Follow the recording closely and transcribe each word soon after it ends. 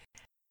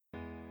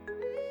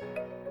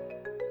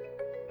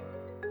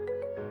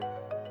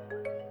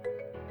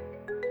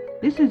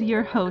This is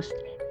your host,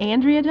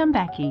 Andrea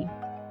Dumbecki.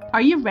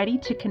 Are you ready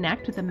to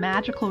connect with the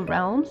magical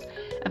realms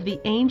of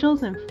the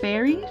angels and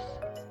fairies?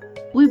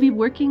 We'll be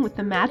working with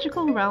the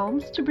magical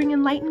realms to bring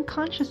enlightened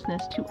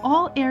consciousness to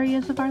all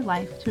areas of our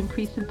life to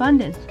increase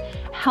abundance,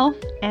 health,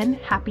 and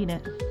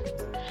happiness.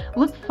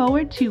 Look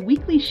forward to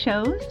weekly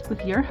shows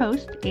with your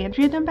host,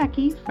 Andrea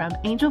Dumbecki from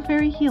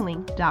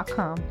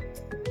angelfairyhealing.com.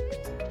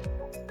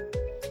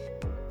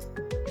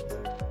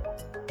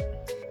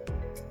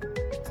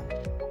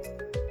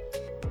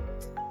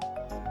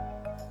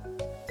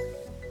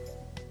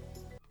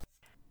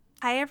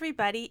 Hi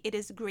everybody, it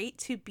is great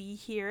to be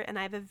here and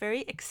I have a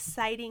very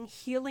exciting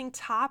healing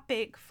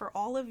topic for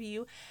all of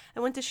you. I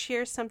want to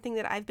share something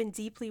that I've been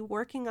deeply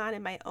working on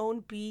in my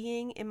own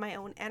being, in my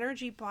own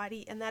energy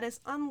body, and that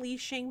is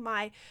unleashing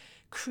my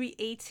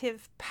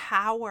creative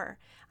power.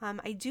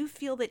 I do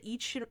feel that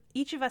each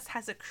of us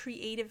has a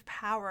creative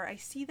power. I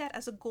see that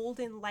as a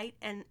golden light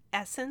and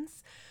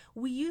essence.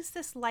 We use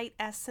this light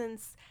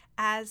essence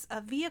as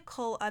a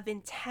vehicle of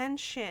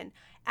intention,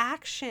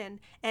 action,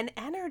 and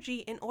energy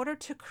in order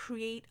to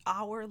create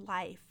our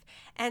life.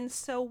 And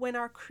so when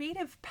our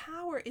creative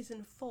power is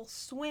in full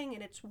swing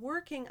and it's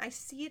working, I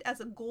see it as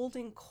a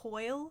golden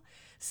coil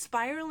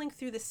spiraling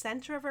through the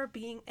center of our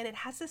being, and it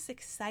has this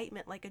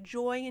excitement like a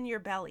joy in your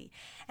belly.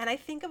 And I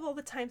think of all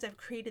the times I've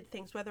created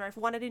things, whether I've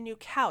wanted a new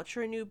couch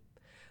or a new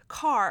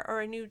car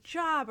or a new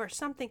job or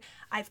something,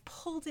 I've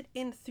pulled it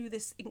in through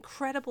this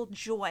incredible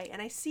joy.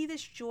 And I see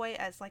this joy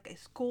as like a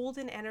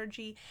golden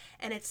energy,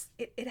 and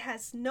it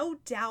has no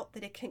doubt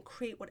that it can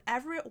create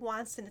whatever it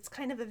wants, and it's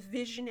kind of a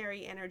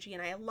visionary energy,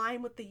 and I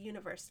align with the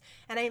universe.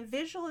 And I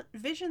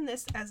envision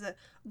this as a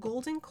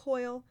golden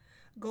coil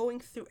going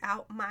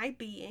throughout my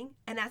being,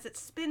 and as it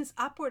spins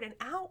upward and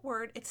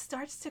outward, it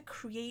starts to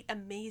create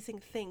amazing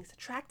things,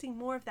 attracting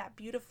more of that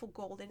beautiful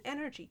golden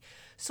energy.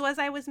 So as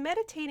I was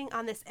meditating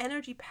on this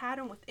energy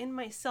pattern within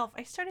myself,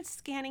 I started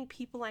scanning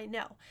people I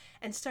know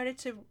and started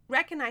to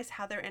recognize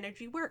how their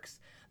energy works.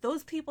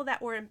 Those people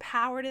that were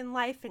empowered in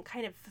life and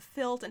kind of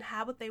fulfilled and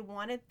had what they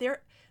wanted,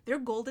 their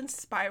golden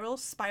spiral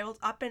spiraled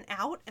up and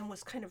out and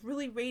was kind of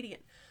really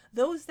radiant.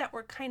 Those that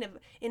were kind of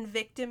in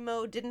victim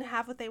mode, didn't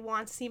have what they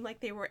want, seemed like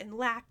they were in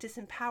lack,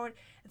 disempowered,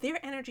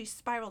 their energy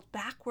spiraled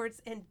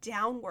backwards and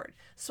downward.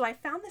 So I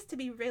found this to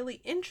be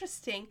really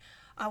interesting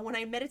when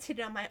I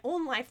meditated on my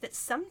own life, that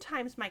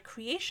sometimes my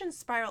creation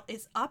spiral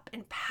is up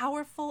and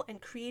powerful and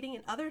creating,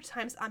 and other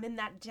times I'm in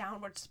that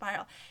downward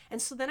spiral.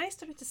 And so then I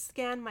started to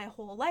scan my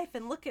whole life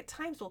and look at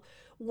times, well,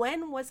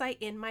 when was I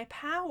in my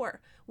power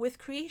with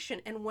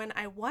creation and when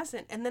I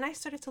wasn't? And then I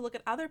started to look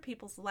at other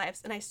people's lives,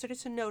 and I started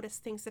to notice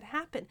things that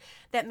happened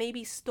that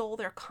maybe stole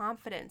their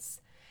confidence,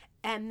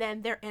 and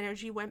then their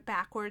energy went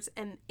backwards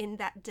and in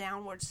that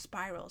downward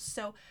spiral.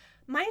 So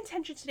my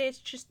intention today is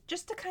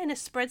just to kind of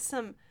spread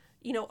some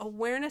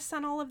awareness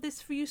on all of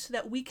this for you, so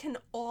that we can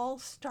all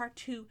start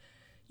to,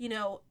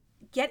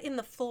 get in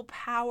the full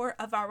power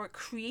of our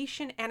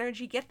creation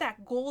energy, get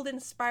that golden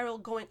spiral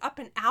going up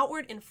and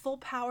outward in full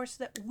power,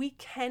 so that we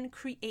can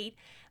create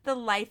the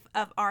life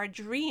of our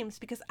dreams.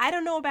 Because I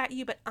don't know about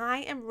you, but I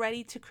am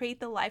ready to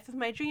create the life of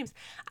my dreams.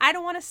 I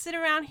don't want to sit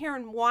around here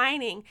and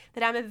whining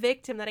that I'm a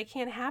victim, that I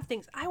can't have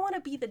things. I want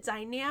to be the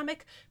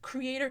dynamic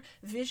creator,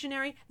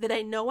 visionary that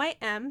I know I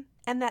am,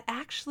 and that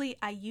actually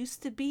I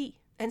used to be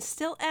and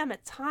still am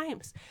at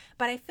times.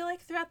 But I feel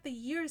like throughout the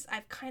years,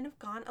 I've kind of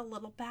gone a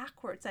little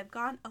backwards. I've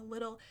gone a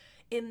little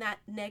in that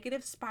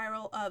negative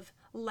spiral of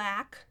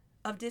lack,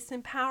 of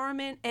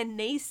disempowerment and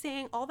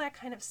naysaying, all that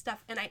kind of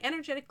stuff. And I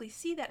energetically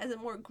see that as a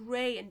more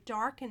gray and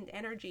darkened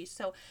energy.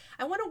 So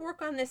I want to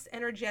work on this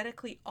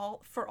energetically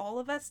for all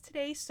of us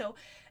today. So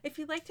if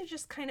you'd like to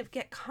just kind of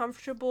get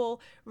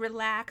comfortable,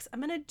 relax, I'm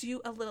going to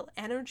do a little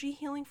energy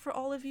healing for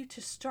all of you to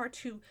start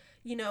to,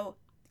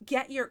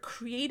 get your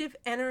creative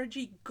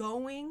energy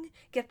going,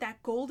 get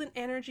that golden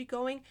energy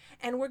going.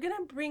 And we're going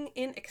to bring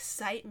in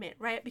excitement,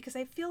 right? Because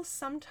I feel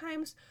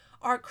sometimes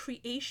our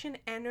creation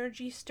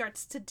energy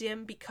starts to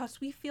dim because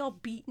we feel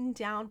beaten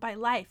down by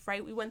life,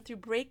 right? We went through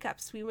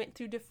breakups, we went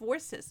through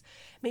divorces.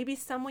 Maybe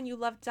someone you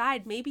loved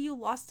died, maybe you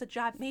lost a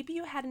job, maybe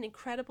you had an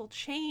incredible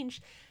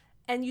change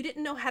and you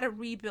didn't know how to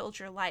rebuild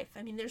your life.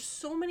 I mean, there's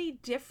so many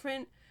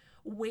different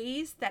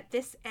ways that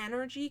this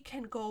energy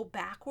can go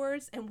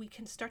backwards, and we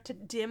can start to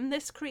dim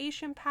this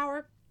creation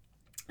power.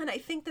 And I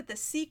think that the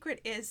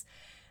secret is,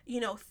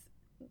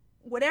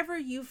 whatever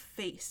you've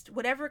faced,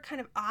 whatever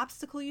kind of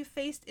obstacle you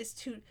faced, is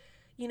to,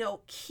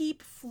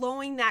 keep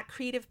flowing that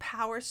creative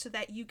power so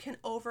that you can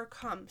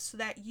overcome, so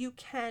that you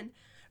can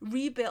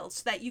rebuild,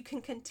 so that you can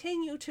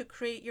continue to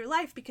create your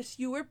life, because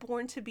you were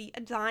born to be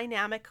a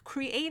dynamic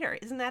creator.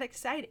 Isn't that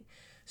exciting?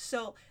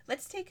 So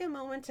let's take a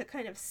moment to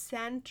kind of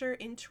center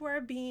into our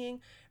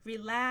being,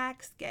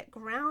 relax, get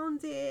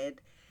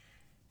grounded.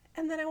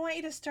 And then I want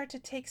you to start to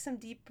take some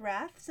deep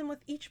breaths. And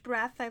with each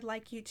breath, I'd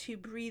like you to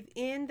breathe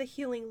in the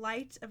healing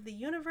light of the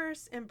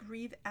universe and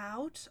breathe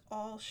out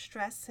all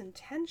stress and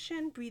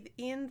tension. Breathe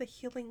in the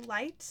healing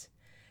light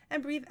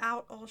and breathe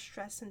out all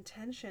stress and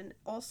tension.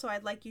 Also,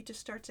 I'd like you to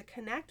start to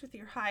connect with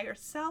your higher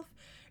self,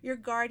 your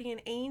guardian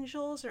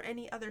angels, or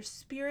any other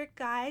spirit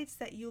guides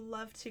that you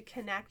love to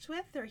connect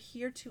with. They're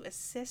here to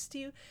assist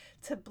you,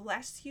 to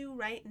bless you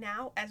right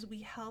now as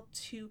we help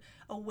to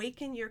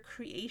awaken your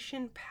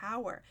creation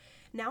power.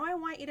 Now I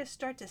want you to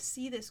start to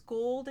see this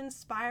golden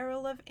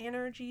spiral of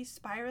energy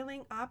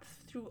spiraling up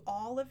through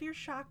all of your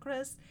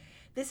chakras.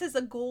 This is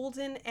a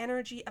golden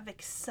energy of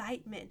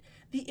excitement,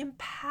 the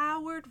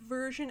empowered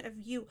version of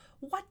you.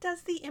 What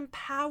does the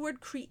empowered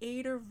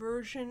creator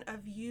version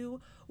of you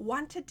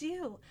want to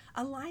do?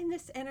 Align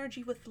this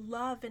energy with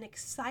love and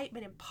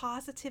excitement and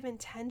positive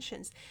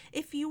intentions.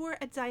 If you were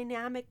a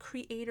dynamic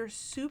creator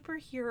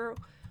superhero,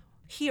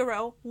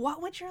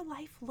 what would your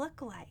life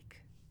look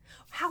like?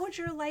 How would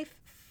your life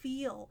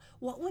feel?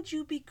 What would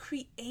you be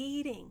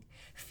creating?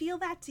 Feel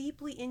that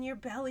deeply in your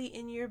belly,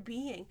 in your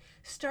being.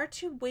 Start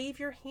to wave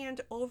your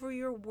hand over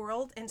your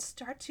world and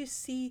start to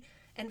see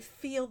and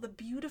feel the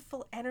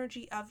beautiful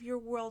energy of your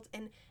world.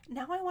 And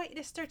now I want you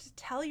to start to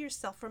tell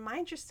yourself,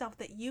 remind yourself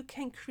that you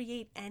can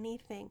create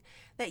anything,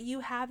 that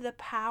you have the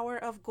power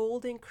of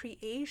golden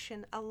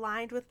creation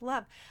aligned with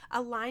love,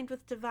 aligned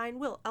with divine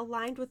will,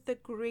 aligned with the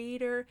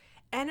greater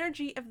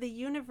energy of the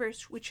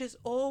universe, which is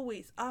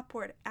always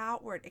upward,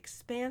 outward,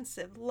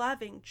 expansive,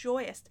 loving,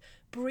 joyous,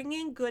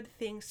 bringing good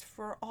things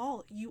for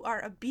all. You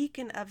are a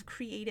beacon of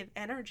creative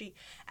energy.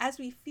 As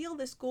we feel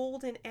this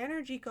golden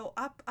energy go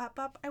up, up,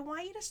 up, I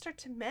want you to start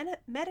to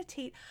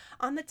meditate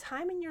on the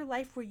time in your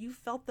life where you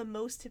felt the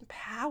most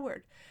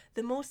empowered,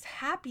 the most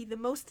happy, the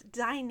most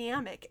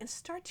dynamic, and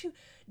start to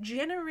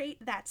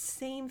generate that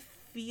same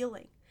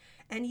feeling.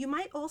 And you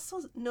might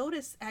also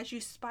notice as you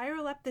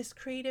spiral up this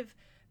creative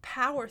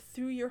power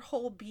through your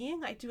whole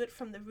being, I do it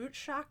from the root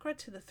chakra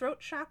to the throat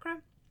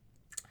chakra,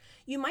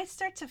 you might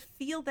start to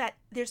feel that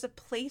there's a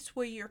place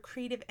where your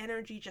creative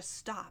energy just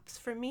stops.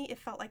 For me, it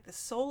felt like the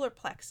solar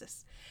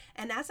plexus.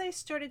 And as I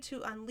started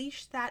to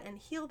unleash that and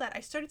heal that,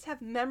 I started to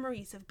have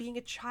memories of being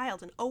a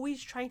child and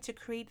always trying to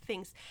create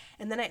things.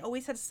 And then I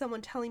always had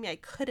someone telling me I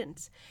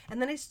couldn't.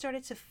 And then I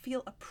started to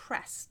feel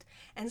oppressed.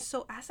 And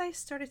so as I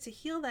started to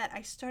heal that,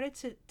 I started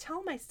to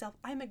tell myself,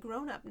 I'm a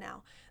grown-up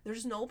now.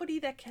 There's nobody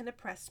that can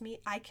oppress me.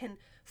 I can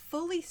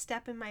fully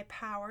step in my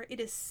power. It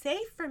is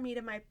safe for me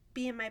to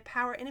be in my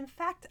power. And in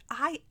fact,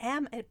 I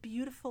am a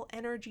beautiful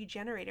energy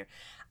generator.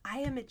 I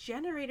am a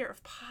generator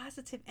of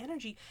positive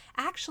energy.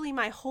 Actually,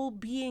 my whole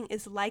being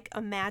is like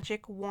a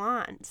magic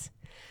wand.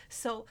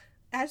 So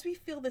as we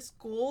feel this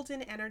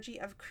golden energy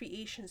of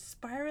creation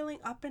spiraling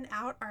up and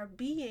out our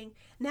being,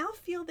 now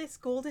feel this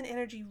golden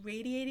energy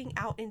radiating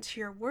out into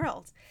your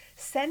world.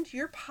 Send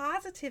your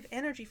positive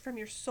energy from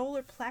your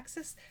solar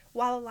plexus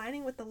while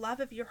aligning with the love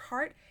of your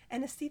heart,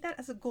 and to see that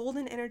as a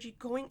golden energy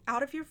going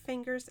out of your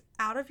fingers,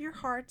 out of your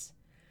heart,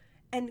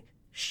 and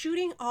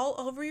shooting all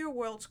over your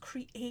world,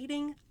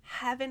 creating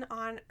heaven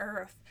on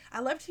earth.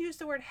 I love to use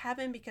the word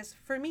heaven because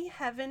for me,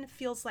 heaven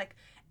feels like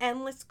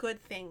endless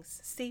good things,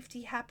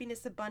 safety,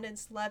 happiness,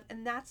 abundance, love,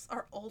 and that's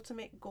our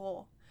ultimate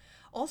goal.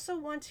 Also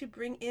want to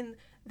bring in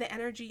the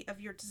energy of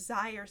your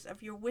desires,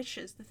 of your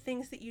wishes, the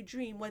things that you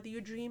dream, whether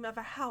you dream of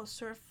a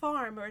house or a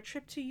farm or a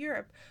trip to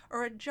Europe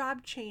or a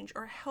job change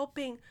or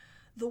helping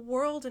the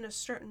world in a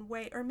certain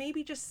way, or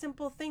maybe just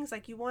simple things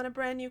like you want a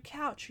brand new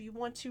couch, or you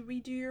want to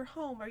redo your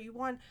home, or you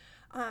want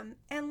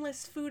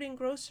endless food and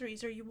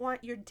groceries, or you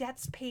want your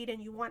debts paid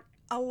and you want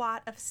a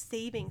lot of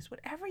savings.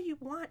 Whatever you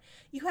want,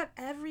 you have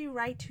every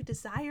right to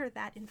desire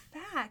that. In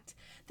fact,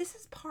 this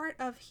is part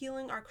of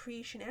healing our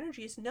creation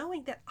energy, is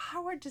knowing that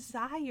our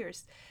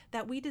desires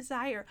that we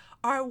desire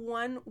are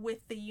one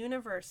with the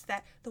universe,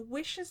 that the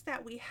wishes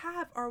that we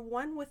have are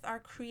one with our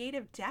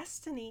creative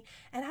destiny.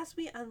 And as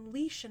we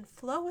unleash and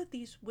flow with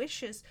these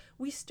wishes,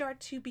 we start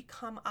to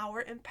become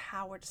our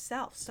empowered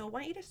self. So I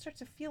want you to start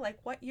to feel like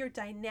what your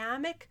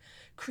dynamic,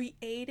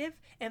 creative,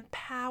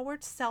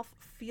 empowered self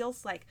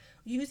feels like.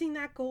 Using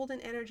that golden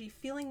energy,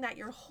 feeling that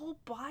your whole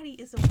body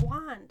is a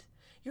wand.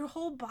 Your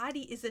whole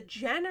body is a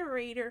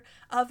generator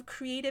of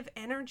creative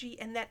energy,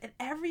 and that at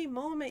every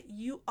moment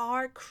you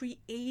are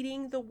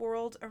creating the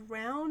world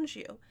around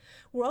you.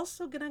 We're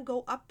also going to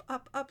go up,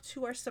 up, up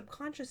to our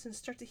subconscious and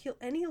start to heal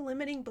any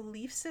limiting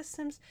belief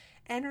systems,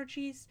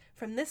 energies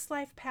from this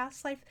life,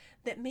 past life,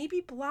 that may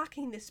be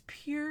blocking this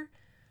pure,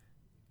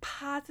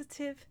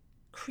 positive,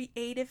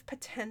 creative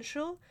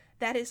potential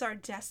that is our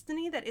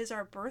destiny, that is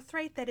our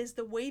birthright, that is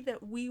the way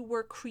that we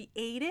were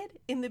created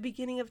in the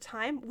beginning of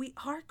time. We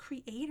are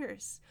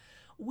creators.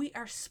 We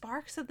are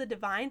sparks of the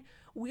divine.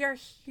 We are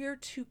here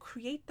to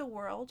create the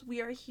world.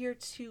 We are here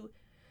to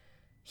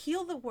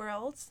heal the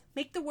world,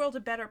 make the world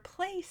a better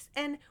place,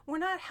 and we're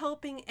not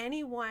helping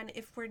anyone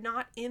if we're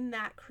not in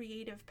that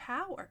creative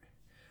power.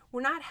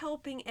 We're not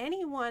helping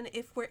anyone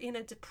if we're in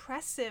a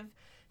depressive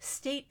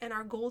state and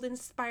our golden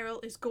spiral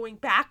is going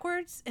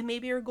backwards, and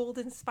maybe our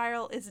golden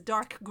spiral is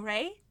dark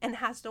gray and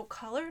has no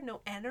color,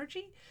 no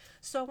energy.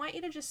 So I want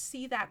you to just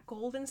see that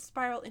golden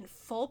spiral in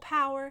full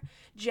power,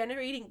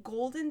 generating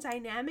golden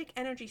dynamic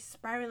energy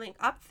spiraling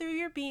up through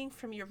your being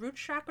from your root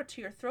chakra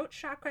to your throat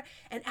chakra.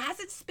 And as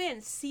it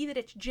spins, see that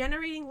it's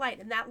generating light,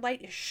 and that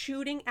light is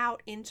shooting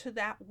out into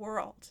that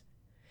world,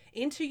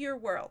 into your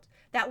world.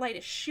 That light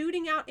is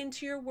shooting out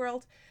into your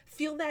world.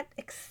 Feel that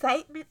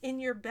excitement in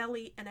your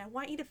belly, and I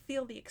want you to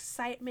feel the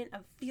excitement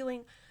of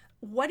feeling,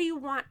 what do you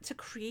want to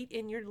create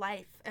in your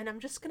life? And I'm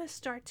just going to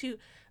start to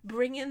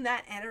bring in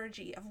that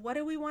energy of what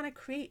do we want to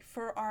create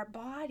for our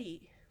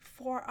body,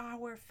 for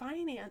our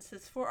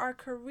finances, for our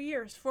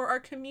careers, for our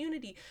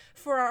community,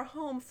 for our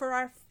home, for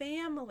our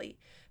family,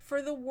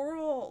 for the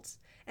world.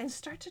 And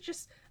start to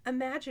just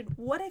imagine,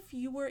 what if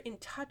you were in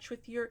touch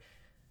with your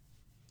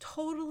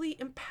totally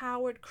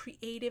empowered,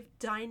 creative,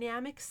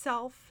 dynamic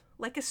self,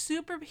 like a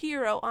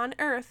superhero on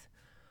Earth?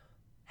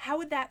 How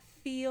would that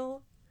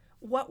feel?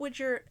 What would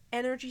your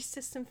energy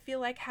system feel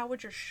like? How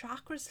would your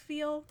chakras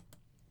feel?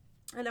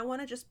 And I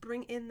want to just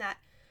bring in that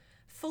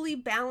fully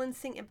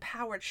balancing,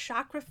 empowered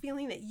chakra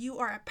feeling that you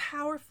are a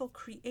powerful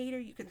creator.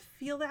 You can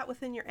feel that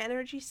within your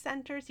energy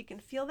centers. You can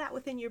feel that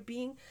within your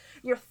being.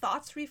 Your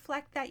thoughts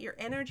reflect that. Your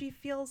energy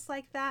feels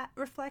like that,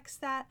 reflects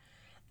that.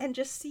 And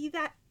just see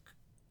that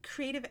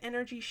creative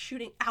energy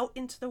shooting out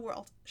into the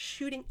world,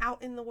 shooting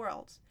out in the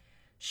world.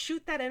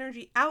 Shoot that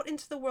energy out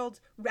into the world,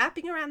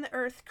 wrapping around the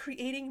earth,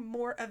 creating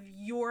more of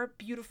your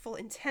beautiful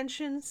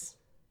intentions.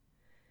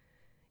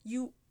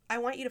 I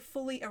want you to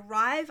fully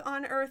arrive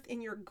on earth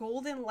in your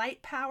golden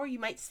light power. You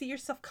might see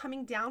yourself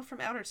coming down from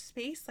outer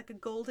space like a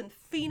golden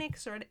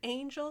phoenix or an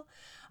angel.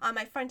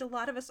 I find a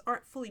lot of us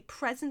aren't fully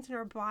present in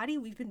our body.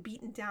 We've been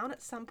beaten down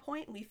at some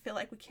point, and we feel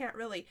like we can't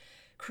really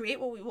create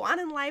what we want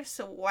in life,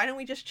 so why don't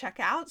we just check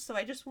out? So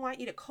I just want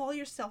you to call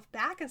yourself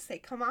back and say,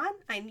 come on,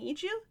 I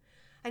need you.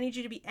 I need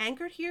you to be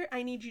anchored here.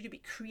 I need you to be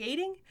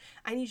creating.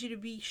 I need you to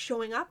be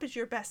showing up as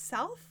your best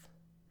self.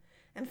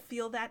 And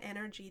feel that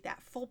energy,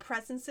 that full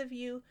presence of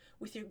you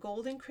with your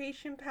golden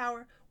creation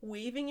power,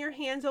 waving your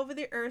hands over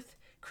the earth,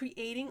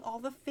 creating all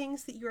the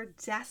things that you are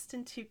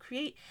destined to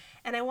create.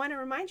 And I want to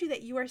remind you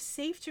that you are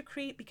safe to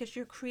create because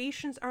your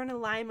creations are in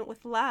alignment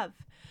with love.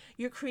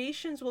 Your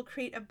creations will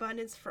create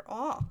abundance for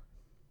all.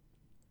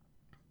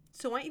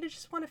 So I want you to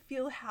just want to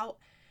feel how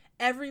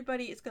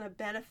everybody is going to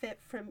benefit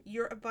from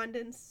your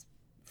abundance,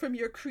 from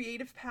your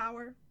creative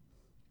power.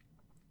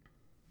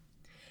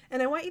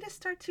 And I want you to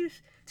start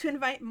to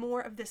invite more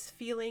of this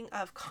feeling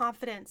of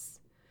confidence,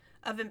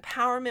 of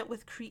empowerment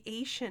with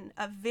creation,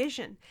 of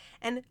vision,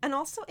 and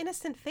also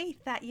innocent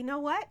faith that, you know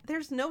what,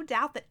 there's no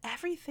doubt that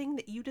everything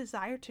that you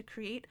desire to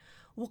create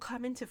will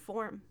come into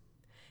form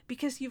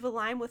because you've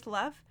aligned with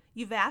love,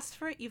 you've asked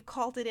for it, you've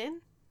called it in,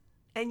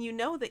 and you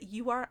know that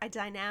you are a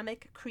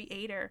dynamic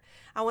creator.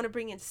 I want to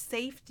bring in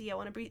safety. I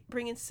want to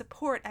bring in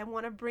support. I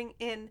want to bring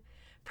in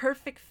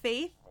perfect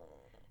faith,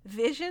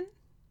 vision,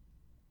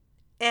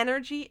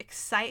 energy,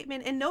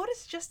 excitement, and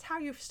notice just how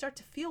you start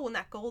to feel when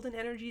that golden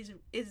energy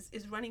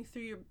is running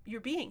through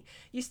your being.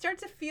 You start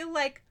to feel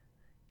like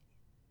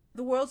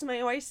the world's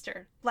my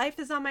oyster. Life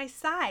is on my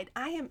side.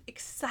 I am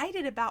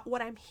excited about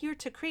what I'm here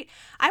to create.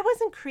 I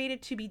wasn't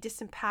created to be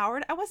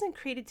disempowered. I wasn't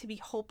created to be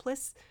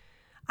hopeless.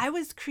 I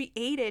was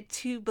created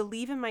to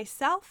believe in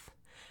myself,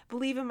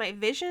 believe in my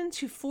vision,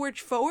 to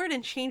forge forward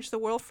and change the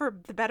world for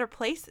the better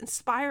place,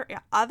 inspire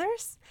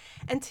others,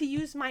 and to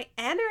use my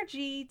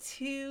energy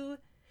to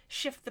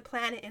shift the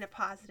planet in a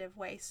positive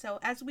way. So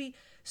as we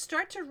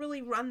start to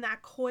really run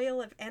that coil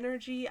of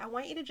energy, I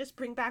want you to just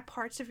bring back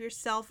parts of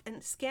yourself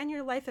and scan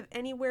your life of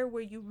anywhere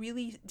where you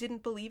really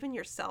didn't believe in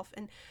yourself,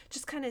 and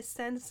just kind of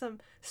send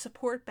some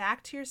support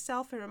back to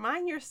yourself and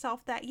remind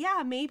yourself that,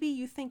 yeah, maybe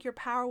you think your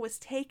power was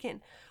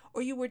taken,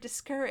 or you were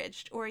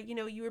discouraged, or,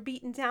 you were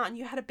beaten down,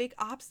 you had a big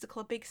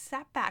obstacle, a big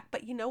setback,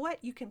 but you know what?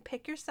 You can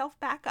pick yourself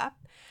back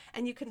up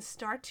and you can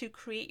start to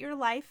create your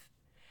life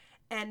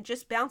and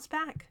just bounce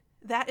back.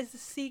 That is the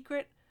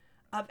secret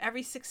of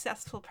every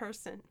successful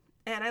person.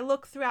 And I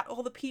look throughout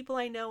all the people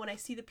I know, and I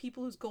see the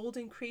people whose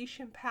golden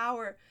creation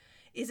power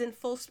is in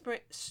full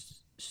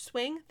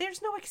swing.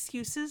 There's no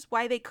excuses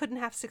why they couldn't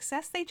have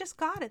success. They just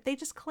got it. They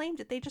just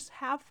claimed it. They just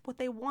have what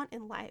they want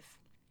in life.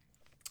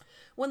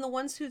 When the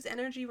ones whose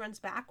energy runs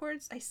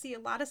backwards, I see a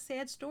lot of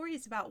sad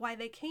stories about why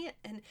they can't.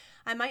 And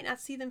I might not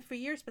see them for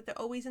years, but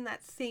they're always in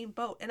that same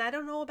boat. And I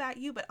don't know about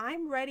you, but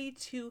I'm ready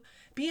to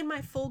be in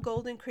my full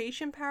golden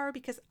creation power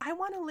because I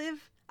want to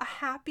live a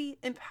happy,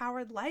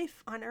 empowered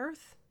life on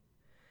earth.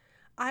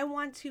 I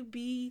want to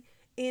be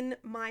in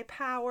my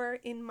power,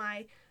 in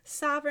my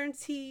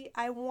sovereignty.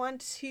 I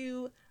want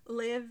to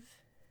live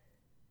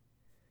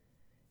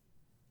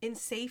in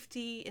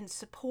safety, in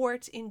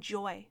support, in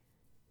joy.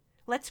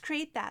 Let's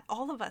create that,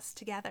 all of us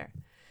together.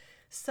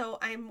 So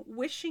I'm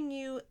wishing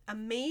you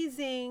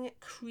amazing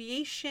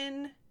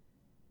creation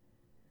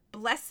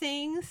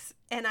blessings,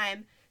 and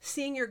I'm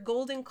seeing your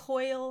golden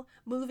coil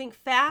moving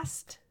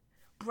fast,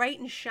 bright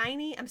and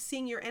shiny. I'm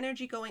seeing your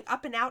energy going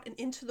up and out and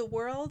into the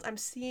world. I'm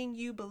seeing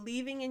you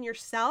believing in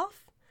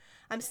yourself.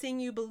 I'm seeing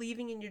you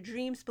believing in your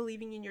dreams,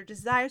 believing in your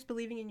desires,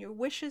 believing in your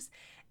wishes.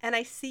 And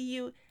I see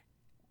you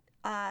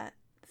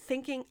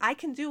thinking, I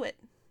can do it.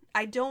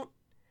 I don't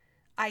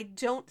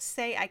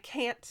say I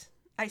can't.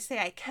 I say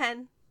I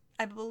can.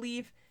 I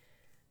believe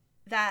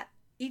that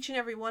each and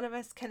every one of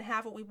us can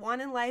have what we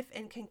want in life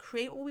and can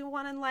create what we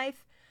want in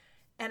life.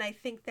 And I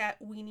think that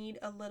we need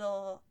a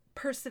little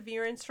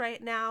perseverance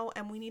right now,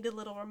 and we need a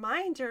little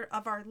reminder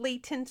of our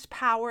latent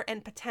power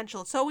and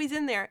potential. It's always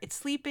in there. It's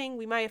sleeping.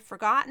 We might have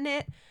forgotten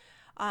it,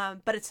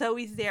 but it's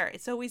always there.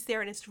 It's always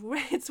there, and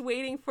it's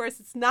waiting for us.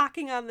 It's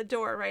knocking on the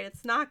door, right?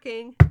 It's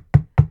knocking,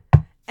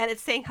 and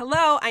it's saying,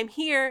 hello, I'm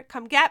here.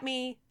 Come get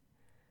me.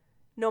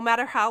 No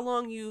matter how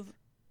long you've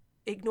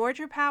ignored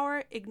your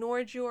power,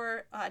 ignored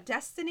your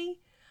destiny,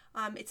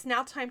 it's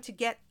now time to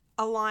get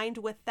aligned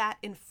with that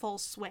in full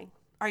swing.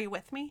 Are you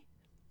with me?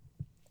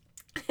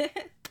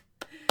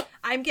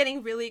 I'm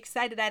getting really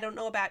excited. I don't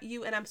know about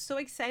you, and I'm so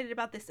excited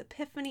about this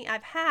epiphany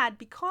I've had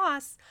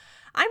because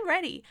I'm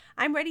ready.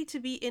 I'm ready to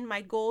be in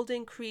my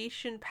golden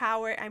creation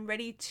power. I'm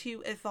ready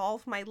to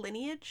evolve my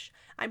lineage.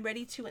 I'm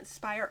ready to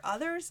inspire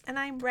others, and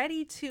I'm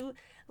ready to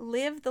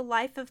live the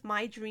life of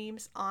my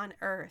dreams on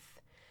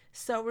earth.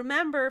 So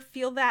remember,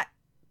 feel that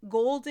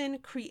golden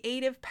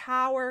creative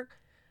power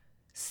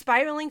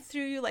spiraling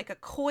through you like a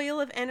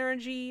coil of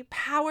energy,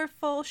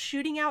 powerful,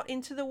 shooting out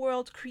into the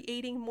world,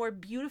 creating more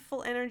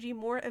beautiful energy,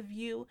 more of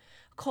you.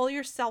 Call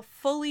yourself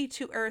fully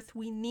to earth.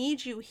 We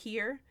need you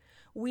here.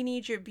 We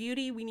need your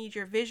beauty. We need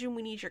your vision.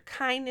 We need your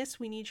kindness.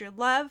 We need your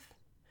love.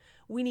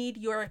 We need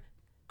your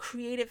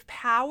creative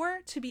power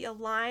to be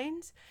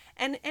aligned.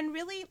 And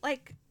really,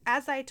 like,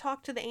 as I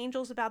talk to the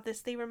angels about this,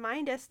 they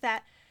remind us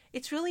that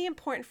it's really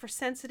important for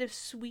sensitive,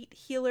 sweet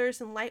healers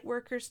and light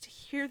workers to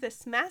hear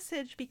this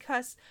message,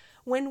 because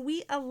when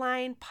we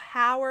align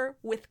power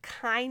with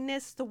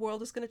kindness, the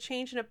world is going to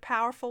change in a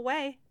powerful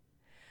way.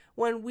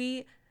 When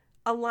we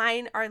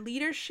align our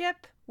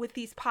leadership with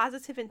these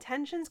positive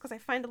intentions, because I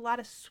find a lot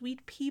of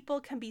sweet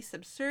people can be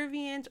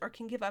subservient or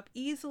can give up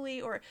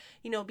easily, or,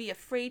 be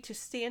afraid to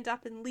stand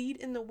up and lead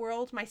in the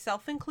world,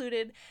 myself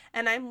included.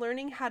 And I'm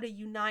learning how to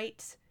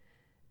unite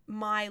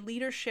my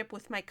leadership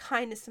with my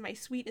kindness and my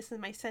sweetness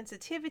and my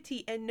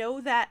sensitivity, and know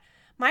that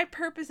my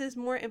purpose is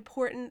more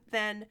important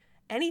than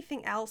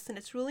anything else. And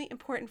it's really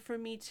important for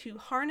me to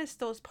harness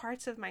those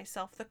parts of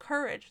myself, the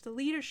courage, the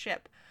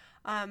leadership,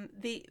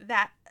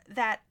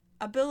 that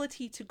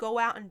ability to go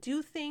out and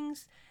do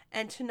things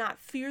and to not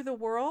fear the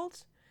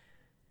world,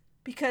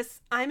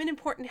 because I'm an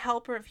important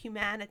helper of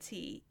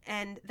humanity,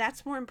 and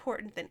that's more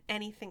important than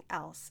anything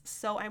else.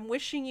 So I'm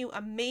wishing you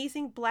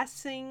amazing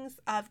blessings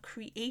of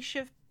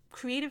creative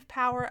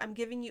power. I'm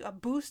giving you a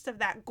boost of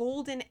that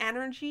golden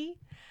energy.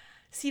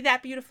 See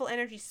that beautiful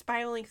energy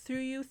spiraling through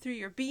you, through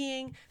your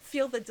being.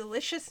 Feel the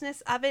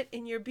deliciousness of it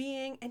in your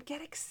being, and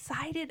get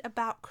excited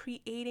about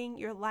creating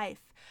your life.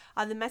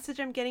 The message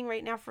I'm getting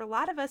right now for a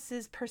lot of us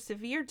is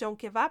persevere. Don't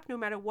give up, no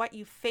matter what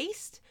you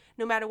faced,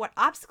 no matter what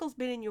obstacles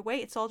been in your way.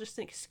 It's all just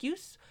an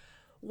excuse.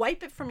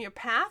 Wipe it from your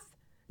path.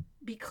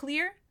 Be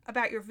clear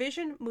about your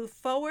vision. Move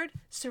forward.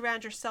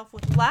 Surround yourself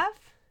with love.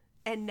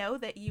 And know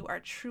that you are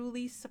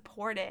truly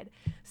supported.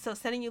 So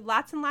sending you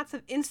lots and lots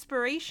of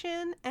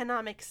inspiration, and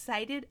I'm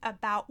excited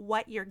about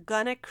what you're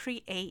gonna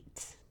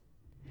create.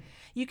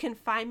 You can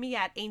find me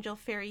at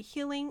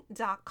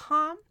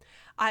angelfairyhealing.com.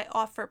 I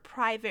offer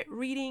private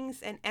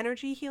readings and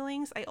energy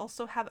healings. I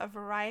also have a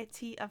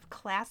variety of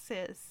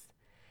classes.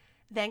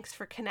 Thanks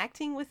for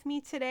connecting with me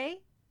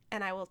today,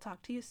 and I will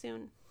talk to you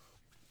soon.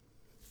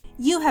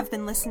 You have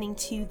been listening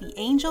to the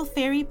Angel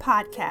Fairy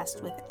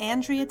Podcast with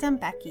Andrea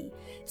Dembecki.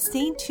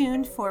 Stay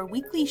tuned for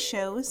weekly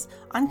shows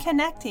on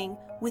connecting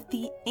with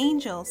the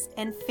angels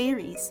and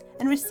fairies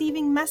and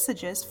receiving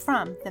messages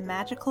from the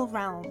magical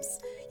realms.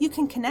 You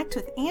can connect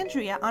with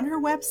Andrea on her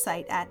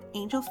website at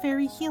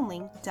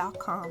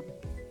angelfairyhealing.com.